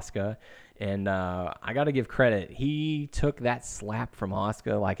from Asuka. And I got to give credit. He took that slap from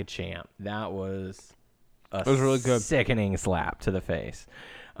Asuka like a champ. That was really good. Sickening slap to the face.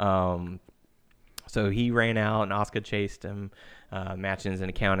 So he ran out, and Asuka chased him. Match ends in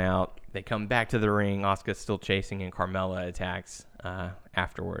a count out. They come back to the ring. Asuka's still chasing, and Carmella attacks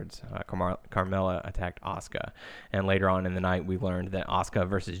afterwards. Carmella attacked Asuka. And later on in the night, we learned that Asuka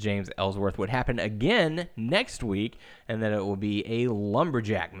versus James Ellsworth would happen again next week, and that it will be a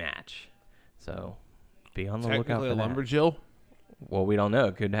lumberjack match. So be on the lookout for that. Lumberjill? Well, we don't know.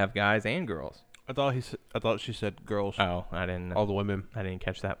 It could have guys and girls. I thought she said girls. Oh, I didn't know. All the women. I didn't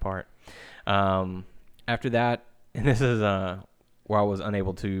catch that part. After that, and this is where I was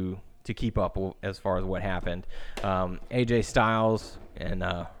unable to keep up as far as what happened. AJ Styles and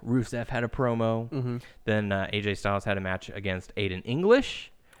Rusev had a promo. Then AJ Styles had a match against Aiden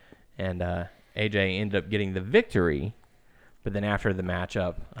English, and AJ ended up getting the victory. But then after the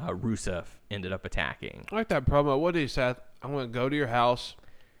matchup, Rusev ended up attacking. I like that promo. What did he say? I'm going to go to your house.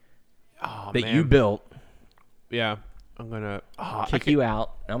 Oh, that you built. Yeah. I'm going to kick you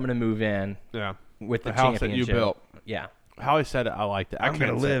out. I'm going to move in. Yeah. With the house championship. that you built. Yeah. How he said it, I liked it. I'm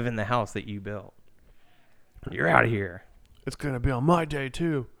going to live in the house that you built. You're out of here. It's going to be on my day,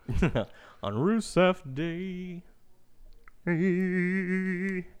 too. On Rusev Day.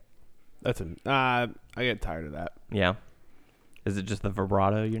 That's I get tired of that. Yeah. Is it just the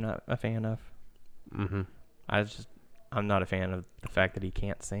vibrato you're not a fan of? Mm-hmm. I'm not a fan of the fact that he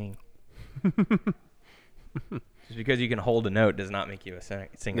can't sing. Just because you can hold a note does not make you a singer.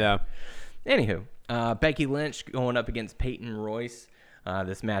 Yeah. Anywho, Becky Lynch going up against Peyton Royce.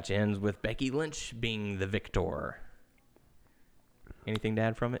 This match ends with Becky Lynch being the victor. Anything to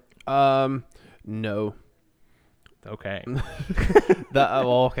add from it? No. Okay.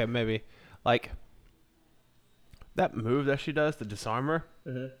 Okay, maybe. That move that she does, the disarmer,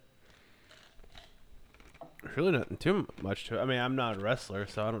 there's really nothing too much to it. I mean, I'm not a wrestler,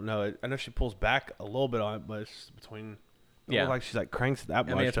 so I don't know. I know she pulls back a little bit on it, but it's between... Yeah. Like she's cranks it that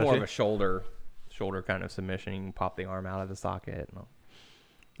much. I mean, it's more of a shoulder kind of submission. You can pop the arm out of the socket.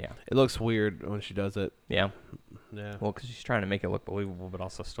 Yeah. It looks weird when she does it. Yeah. Yeah. Well, because she's trying to make it look believable, but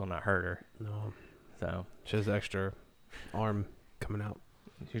also still not hurt her. No. So she has extra arm coming out.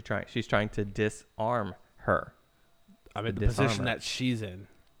 She's trying to disarm her. I mean, the position that she's in.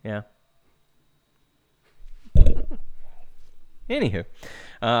 Yeah. Anywho,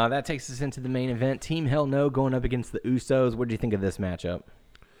 that takes us into the main event. Team Hell No going up against the Usos. What do you think of this matchup?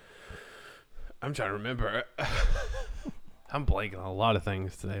 I'm trying to remember. I'm blanking on a lot of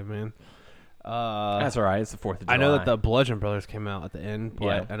things today, man. That's all right. It's the 4th of July. I know that the Bludgeon Brothers came out at the end, but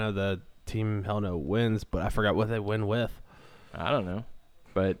Yeah. I know the Team Hell No wins, but I forgot what they win with. I don't know.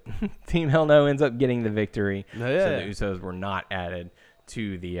 But Team Hell No ends up getting the victory. Yeah. So the Usos were not added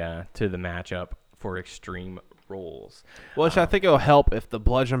to the matchup for Extreme Rules. Which I think it'll help if the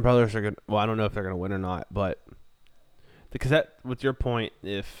Bludgeon Brothers are going to... Well, I don't know if they're going to win or not, but... Because that, with your point,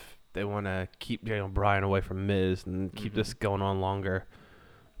 if they want to keep Daniel Bryan away from Miz and keep this going on longer...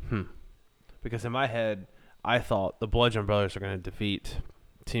 Because in my head, I thought the Bludgeon Brothers are going to defeat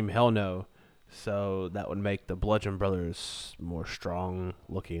Team Hell No, so that would make the Bludgeon Brothers more strong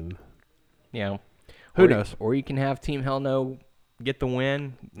looking. You know, Who knows? Or you can have Team Hell No get the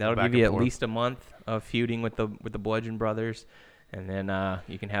win. That'll Back give you and at forth. least a month of feuding with the Bludgeon Brothers, and then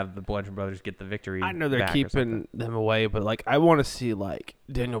you can have the Bludgeon Brothers get the victory. I know they're back or something. keeping them away, but like I want to see like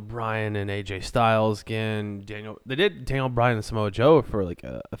Daniel Bryan and AJ Styles again. They did Daniel Bryan and Samoa Joe for like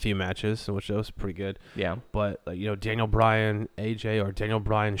a few matches, which was pretty good. Yeah. But like, Daniel Bryan, AJ, or Daniel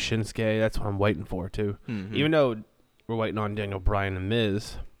Bryan, Shinsuke, that's what I'm waiting for too. Mhm. Even though we're waiting on Daniel Bryan and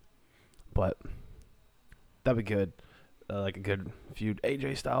Miz, but that'd be good. Like a good feud,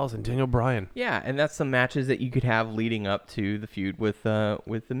 AJ Styles and Daniel Bryan. Yeah, and that's some matches that you could have leading up to the feud with the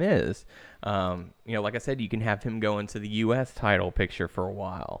Miz. Like I said, you can have him go into the U.S. title picture for a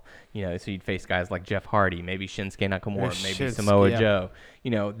while. So you'd face guys like Jeff Hardy, maybe Shinsuke Nakamura, maybe Samoa Joe.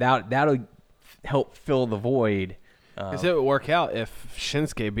 That'll help fill the void. Because it would work out if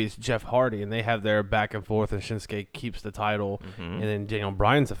Shinsuke beats Jeff Hardy and they have their back and forth, and Shinsuke keeps the title, and then Daniel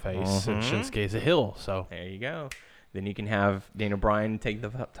Bryan's a face and Shinsuke's a heel. So There you go. Then you can have Daniel Bryan take the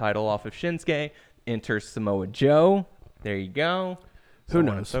title off of Shinsuke, enter Samoa Joe. There you go. Who So on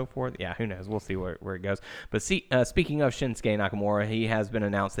knows? and so forth. Yeah, who knows? We'll see where it goes. But speaking of Shinsuke Nakamura, he has been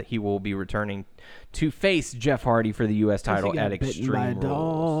announced that he will be returning to face Jeff Hardy for the U.S. title at Extreme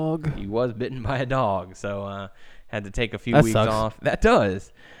Rules. He was bitten by a dog, so had to take a few That weeks sucks. off. That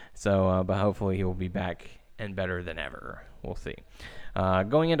does. So, but hopefully he will be back and better than ever. We'll see.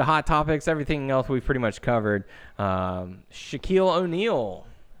 Going into hot topics, everything else we've pretty much covered. Shaquille O'Neal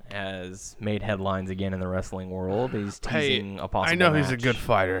has made headlines again in the wrestling world. He's teasing a possible I know he's a match. good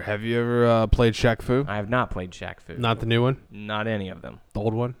fighter. Have you ever played Shaq Fu? I have not played Shaq Fu. Not the new one? Not any of them. The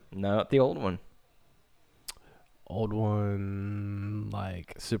old one? Not the old one. Old one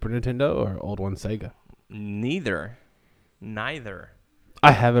like Super Nintendo or old one Sega? Neither.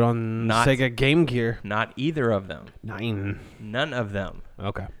 I have it on Not- Sega Game Gear. Not either of them. 9. None of them.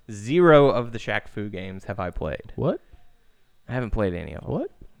 Okay. 0 of the Shaq Fu games have I played. What? I haven't played any of them.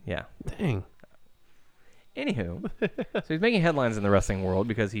 What? Yeah. Dang. Anywho, so he's making headlines in the wrestling world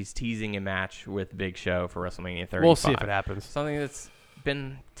because he's teasing a match with Big Show for WrestleMania 35. We'll see if it happens. Something that's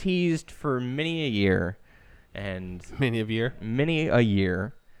been teased for many a year, and Many of year. many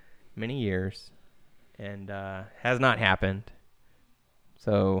years, and has not happened.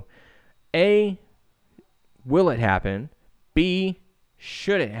 So, A, will it happen? B,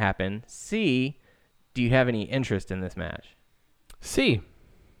 should it happen? C, do you have any interest in this match? C.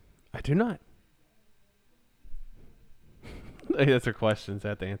 I do not. That's our questions. I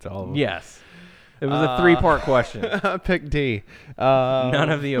have to answer all of them. Yes. It was a 3-part question. Pick D. None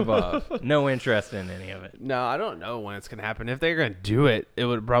of the above. No interest in any of it. No, I don't know when it's gonna happen. If they're gonna do it, it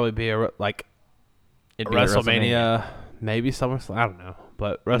would probably be It'd be WrestleMania, maybe SummerSlam. I don't know,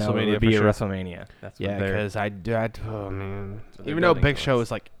 but No, WrestleMania it would for be sure. a WrestleMania. That's what Yeah, they're. because oh man, So they're even though building Big Show towards.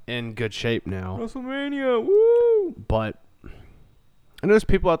 is like in good shape now, WrestleMania, woo! but and there's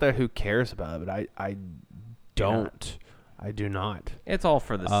people out there who cares about it, but I don't. I do not. It's all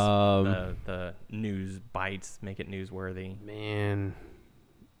for the Um, news bites, make it newsworthy. Man,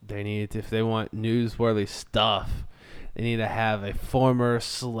 they need, if they want newsworthy stuff, they need to have a former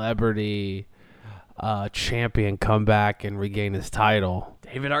celebrity champion come back and regain his title.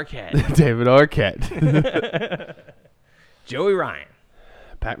 David Arquette, David Arquette. Joey Ryan.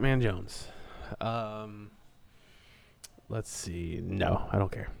 Pac-Man Jones. Let's see. No, I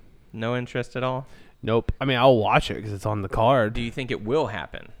don't care. No interest at all. Nope. I mean, I'll watch it because it's on the card. Do you think it will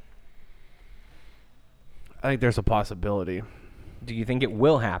happen? I think there's a possibility. Do you think it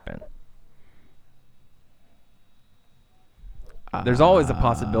will happen? There's always a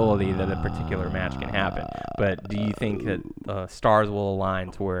possibility that a particular match can happen, but do you think that stars will align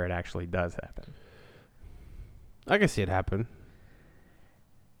to where it actually does happen? I can see it happen.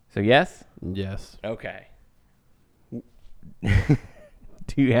 So yes? Yes. Okay.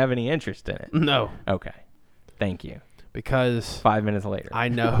 Do you have any interest in it? No. Okay. Thank you. because 5 minutes later. I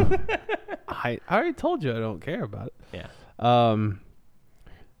know. I already told you I don't care about it. Yeah.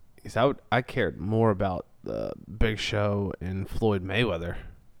 Because I cared more about the Big Show and Floyd Mayweather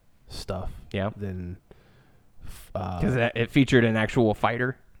stuff. Yeah. Than. Because it featured an actual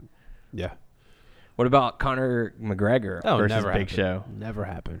fighter. Yeah. What about Conor McGregor Oh, versus never Big happened. Show? Never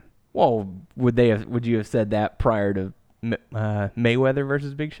happened. Well, would you have said that prior to Mayweather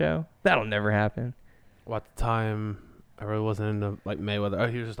versus Big Show? That'll never happen. Well, at the time, I really wasn't into like Mayweather. Oh,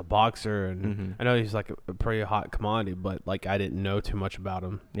 he was just a boxer, and I know he's like a pretty hot commodity, but like I didn't know too much about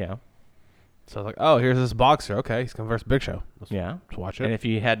him. Yeah. So I was like, oh, here's this boxer. Okay, he's gonna versus Big Show. Let's watch it. And if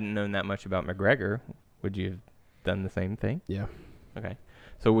you hadn't known that much about McGregor, would you have done the same thing? Yeah. Okay.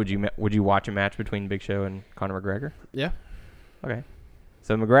 So would you watch a match between Big Show and Conor McGregor? Yeah. Okay.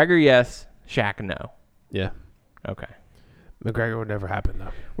 So McGregor, yes. Shaq, no. Yeah. Okay. McGregor would never happen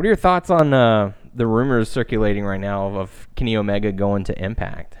though. What are your thoughts on the rumors circulating right now of Kenny Omega going to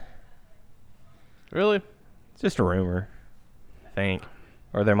Impact? Really? It's just a rumor, I think.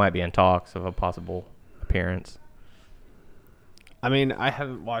 Or there might be in talks of a possible appearance. I mean, I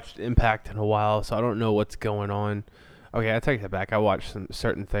haven't watched Impact in a while, so I don't know what's going on. Okay, I take that back. I watched some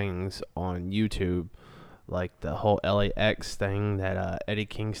certain things on YouTube, like the whole LAX thing that Eddie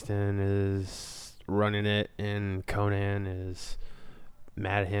Kingston is running it, and Conan is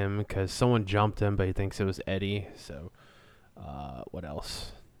mad at him because someone jumped him, but he thinks it was Eddie. So, what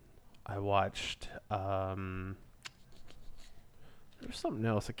else? I watched. There's something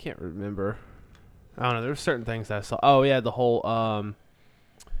else I can't remember. I don't know. There's certain things that I saw. Oh yeah, the whole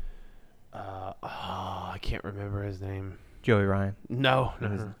I can't remember his name. Joey Ryan. No,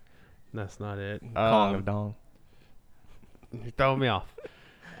 What is that's not it. Kong of Dong. You're throwing me off.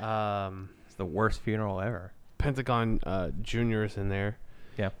 It's the worst funeral ever. Pentagon Junior's in there.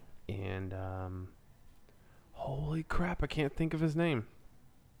 Yeah. And holy crap, I can't think of his name.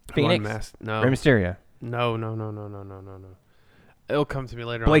 Phoenix. No. Rey Mysterio. No. It'll come to me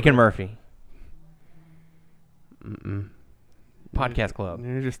later. Blake on. and Murphy. Mm-mm. Podcast Club.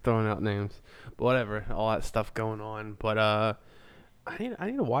 You're just throwing out names, but whatever. All that stuff going on, but I need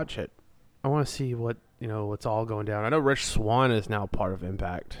to watch it. I want to see what's all going down. I know Rich Swann is now part of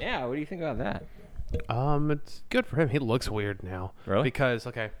Impact. Yeah, what do you think about that? It's good for him. He looks weird now. Really? Because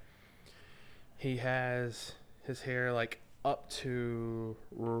he has his hair like up to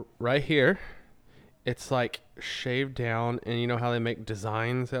right here. It's like shaved down, and you know how they make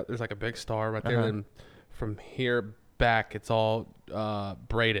designs? There's like a big star right there, and from here back, it's all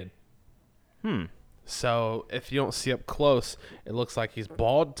braided. So if you don't see up close, it looks like he's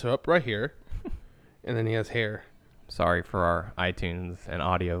bald to up right here, and then he has hair. Sorry for our iTunes and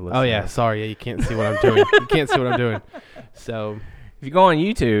audio listeners. Oh yeah, sorry, you can't see what I'm doing. You can't see what I'm doing. So if you go on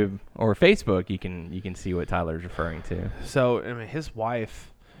YouTube or Facebook, you can see what Tyler's referring to. So I mean, his wife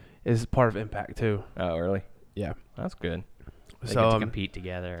is part of Impact too. Oh, really? Yeah, That's good. They so get to compete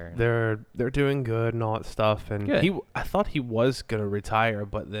together. they're doing good and all that stuff. And Good. I thought he was gonna retire,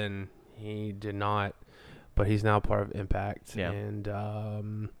 but then he did not. But he's now part of Impact. Yeah. And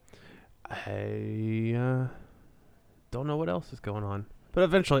I don't know what else is going on. But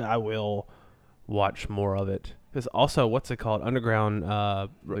eventually, I will watch more of it. Because also, what's it called? Underground.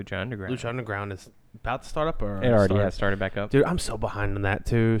 Lucha Underground. Lucha Underground is about to start up, or It already has started back up. Dude, I'm so behind on that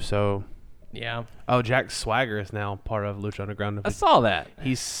too. So. Yeah. Oh, Jack Swagger is now part of Lucha Underground. I saw that.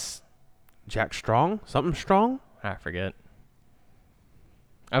 He's Jack Strong? Something Strong? I forget.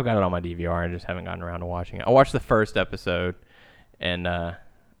 I've got it on my DVR. I just haven't gotten around to watching it. I watched the first episode, and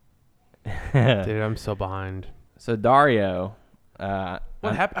Dude, I'm so behind. So Dario. What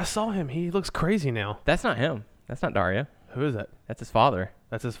happened? I saw him. He looks crazy now. That's not him. That's not Dario. Who is that? That's his father.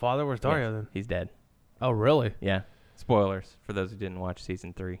 That's his father? Where's Dario Yes, then? He's dead. Oh, really? Yeah. Spoilers for those who didn't watch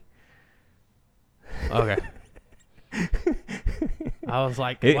season 3. Okay. I was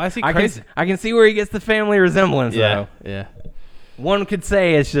like, why is he crazy? I can see where he gets the family resemblance, though. Yeah. One could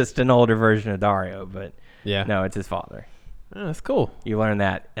say it's just an older version of Dario, but Yeah. no, it's his father. Oh, that's cool. You learn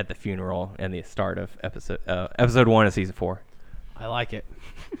that at the funeral and the start of episode 1 of season 4. I like it.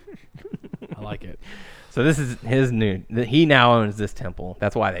 I like it. So this is his new. He now owns this temple.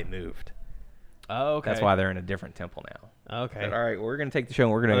 That's why they moved. Oh, okay. That's why they're in a different temple now. Okay. But, all right, we're gonna take the show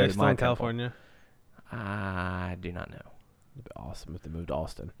and we're gonna Are go they to still my in temple. California? I do not know. It'd be awesome if they moved to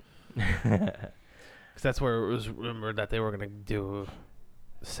Austin. Because that's where it was rumored that they were going to do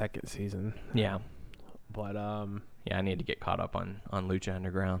a second season. Yeah. But, Yeah, I need to get caught up on Lucha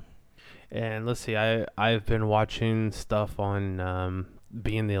Underground. and let's see, I've been watching stuff on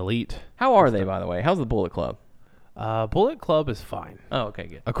Being the Elite. How are they, by the way? How's the Bullet Club? Bullet Club is fine, Oh, okay,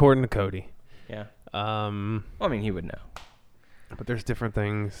 good. according to Cody. Yeah. Well, I mean, he would know. But there's different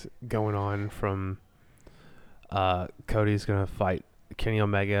things going on from Cody's going to fight Kenny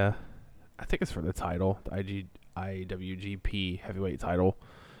Omega. I think it's for the title, the IWGP heavyweight title.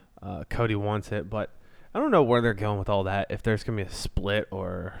 Cody wants it, but I don't know where they're going with all that. If there's going to be a split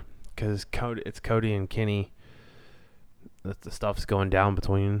or because it's Cody and Kenny. The stuff's going down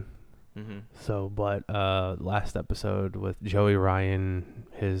between. Mm-hmm. So, but last episode with Joey Ryan,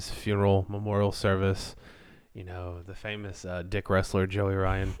 his funeral memorial service, the famous dick wrestler Joey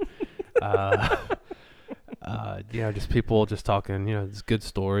Ryan. Just people just talking, just good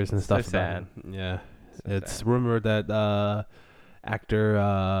stories and stuff. Sad. About him. Yeah, So it's sad. rumored that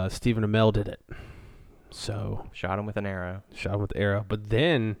actor Stephen Amell did it. So Shot him with an arrow. shot him with Arrow, but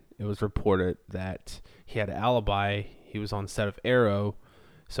then it was reported that he had an alibi. He was on set of Arrow,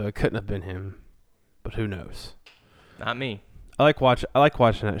 so it couldn't have been him. But who knows? Not me. I like watching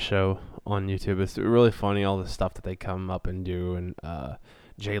that show on YouTube. It's really funny, all the stuff that they come up and do. And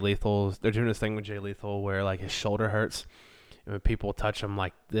Jay Lethal's, they're doing this thing with Jay Lethal where like his shoulder hurts. And when people touch him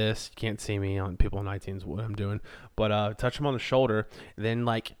like this, you can't see me on people on iTunes what I'm doing, but touch him on the shoulder. Then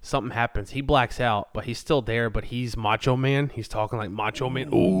like something happens, he blacks out, but he's still there. But he's Macho Man. He's talking like Macho Man.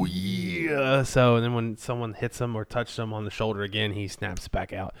 Oh yeah. So and then when someone hits him or touches him on the shoulder again, he snaps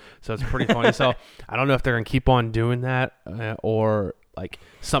back out. So it's pretty funny. So I don't know if they're gonna keep on doing that or like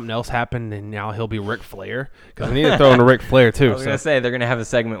something else happened and now he'll be Ric Flair because we need to throw in a Ric Flair I too. was gonna say they're gonna have a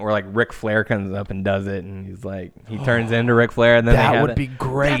segment where like Ric Flair comes up and does it, and he's like he turns into Ric Flair, and then they That have would be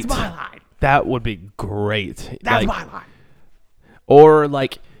great. That's my line. That would be great. That's Like, my line. or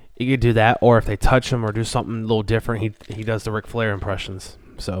like you could do that, or if they touch him or do something a little different, he does the Ric Flair impressions.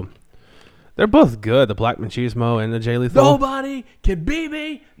 So they're both good, the Black Machismo and the Jay Lethal. Nobody can beat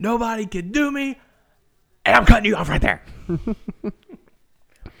me. Nobody can do me. And I'm cutting you off right there.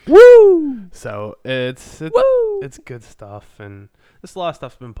 Woo! So it's Woo! it's good stuff, and there's a lot of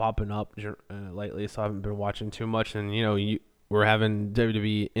stuff's been popping up lately. So I haven't been watching too much, and we're having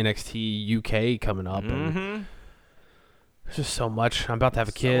WWE NXT UK coming up, and Mm-hmm. there's just so much. I'm about to have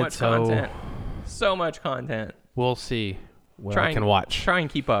a kid, much so content. So much content. we'll see what Try I and- can watch. Try and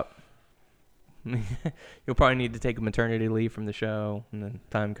keep up. You'll probably need to take a maternity leave from the show, and then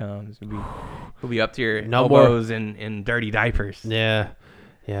time comes, you'll be up to your No more. elbows in dirty diapers. Yeah,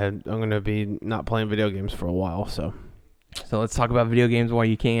 I'm gonna be not playing video games for a while. So, So let's talk about video games while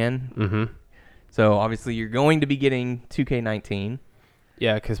you can. So obviously you're going to be getting 2K19.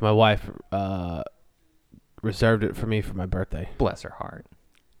 yeah, because my wife reserved it for me for my birthday. Bless her heart.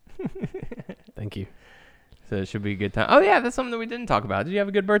 Thank you. So it should be a good time. Oh yeah, that's something that we didn't talk about. Did you have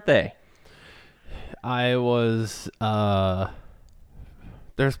a good birthday? I was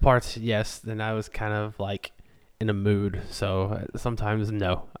there's parts yes, then I was kind of like in a mood. So sometimes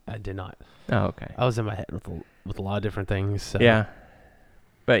no, I did not. Oh, okay. I was in my head with a lot of different things. So. Yeah.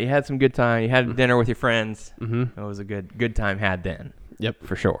 But you had some good time. You had dinner with your friends. Mm-hmm. It was a good time had then. Yep.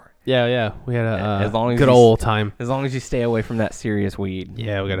 For sure. Yeah. We had a As long as good you old time. As long as you stay away from that serious weed.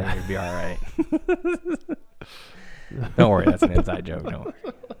 Yeah, we gotta. You'll be all right. Don't worry, that's an inside joke.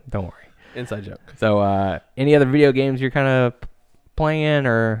 Don't worry. Inside joke. So, any other video games you're kind of playing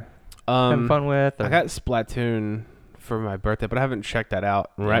or having fun with? Or? I got Splatoon for my birthday, but I haven't checked that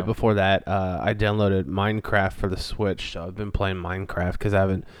out. And right No. before that, I downloaded Minecraft for the Switch, so I've been playing Minecraft because I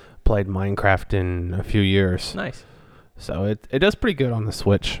haven't played Minecraft in a few years. Nice. So it does pretty good on the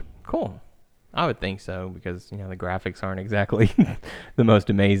Switch. Cool. I would think so because the graphics aren't exactly the most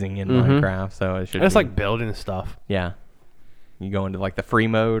amazing in Mhm. Minecraft, so it should. It's be, like building stuff. yeah. You go into like the free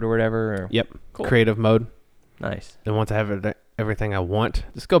mode or whatever. Or, Yep. Cool. Creative mode. Nice. And once I have everything I want,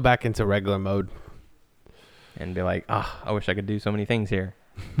 just go back into regular mode. And be like, I wish I could do so many things here,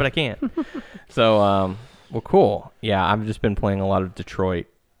 but I can't. So, well, cool. Yeah, I've just been playing a lot of Detroit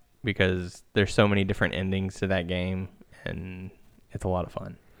because there's so many different endings to that game, and it's a lot of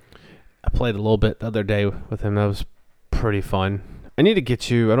fun. I played a little bit the other day with him. That was pretty fun. I need to get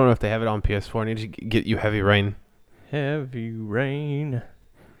you. I don't know if they have it on PS4. I need to get you Heavy Rain. Heavy Rain.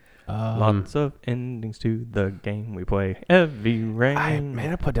 Lots of endings to the game we play. Heavy Rain.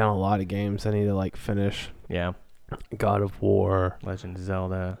 I put down a lot of games I need to finish. Yeah. God of War, Legend of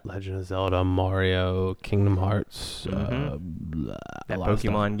Zelda. Legend of Zelda, Mario, Kingdom Hearts, Mhm. a That lot of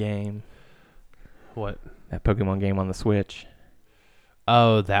stuff. Pokemon game. What? That Pokemon game on the Switch.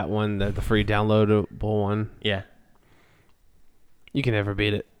 Oh, that one, the free downloadable one. Yeah. You can never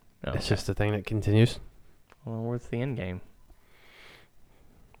beat it. Okay. It's just a thing that continues. Well, what's the end game?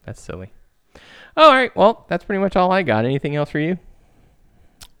 That's silly. All right. Well, that's pretty much all I got. Anything else for you?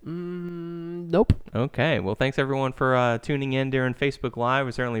 Nope. Okay. Well, thanks everyone for tuning in during Facebook Live.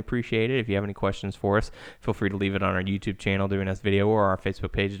 We certainly appreciate it. If you have any questions for us, feel free to leave it on our YouTube channel, WNS Video, or our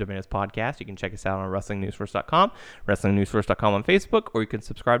Facebook page, WNS Podcast. You can check us out on WrestlingNewsSource.com, WrestlingNewsSource.com on Facebook, or you can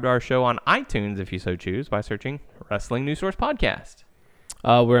subscribe to our show on iTunes if you so choose by searching Wrestling News Source Podcast.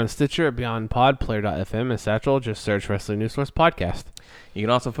 We're on Stitcher at Beyond Pod, Player.fm, and Satchel. Just search Wrestling News Source Podcast. You can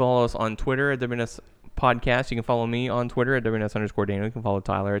also follow us on Twitter at WNS Podcast. You can follow me on Twitter at WNS_Daniel. You can follow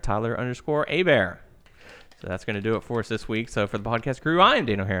Tyler at Tyler_Abear. So that's going to do it for us this week. So for the podcast crew, I am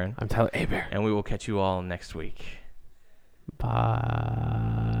Daniel Herron. I'm Tyler Abear. And we will catch you all next week.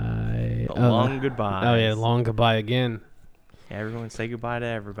 Bye. Long goodbye. Oh, yeah, long goodbye again. Yeah, everyone say goodbye to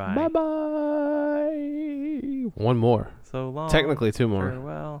everybody. Bye-bye. One more. So long. Technically, two more.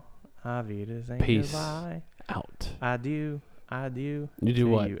 Farewell. Avita saying Peace. goodbye. Out. Adieu. You do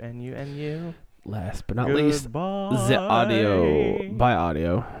what? You and you and you. Last but not least, Goodbye. the audio. By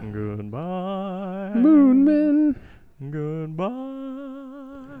audio. Goodbye. Moonman. Goodbye.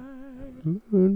 Moon.